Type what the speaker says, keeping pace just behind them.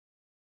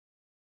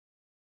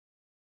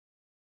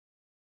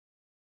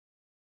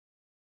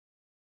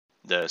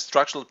The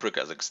structural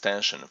precast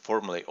extension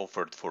formerly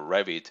offered for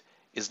Revit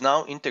is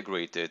now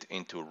integrated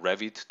into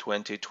Revit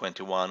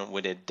 2021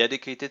 with a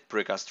dedicated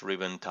precast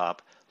ribbon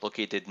tab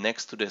located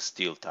next to the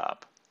steel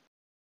tab.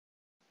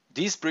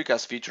 These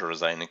precast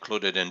features are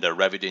included in the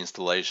Revit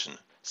installation,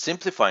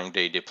 simplifying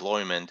their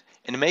deployment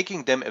and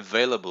making them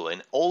available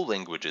in all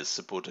languages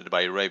supported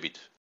by Revit.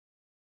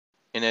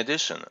 In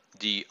addition,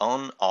 the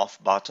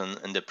on/off button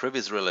in the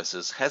previous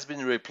releases has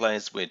been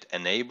replaced with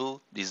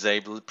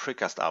Enable/Disable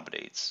Precast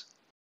updates.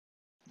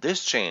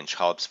 This change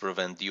helps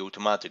prevent the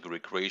automatic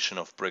recreation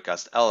of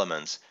precast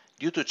elements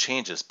due to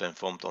changes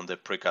performed on the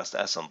precast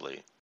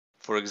assembly.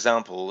 For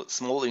example,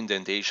 small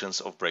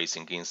indentations of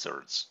bracing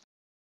inserts.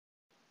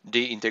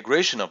 The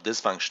integration of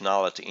this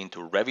functionality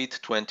into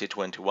Revit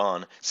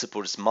 2021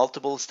 supports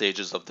multiple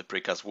stages of the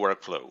precast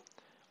workflow,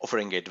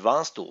 offering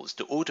advanced tools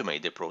to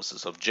automate the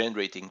process of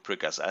generating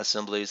precast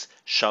assemblies,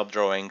 shop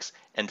drawings,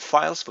 and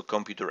files for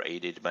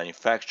computer-aided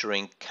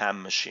manufacturing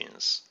CAM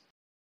machines.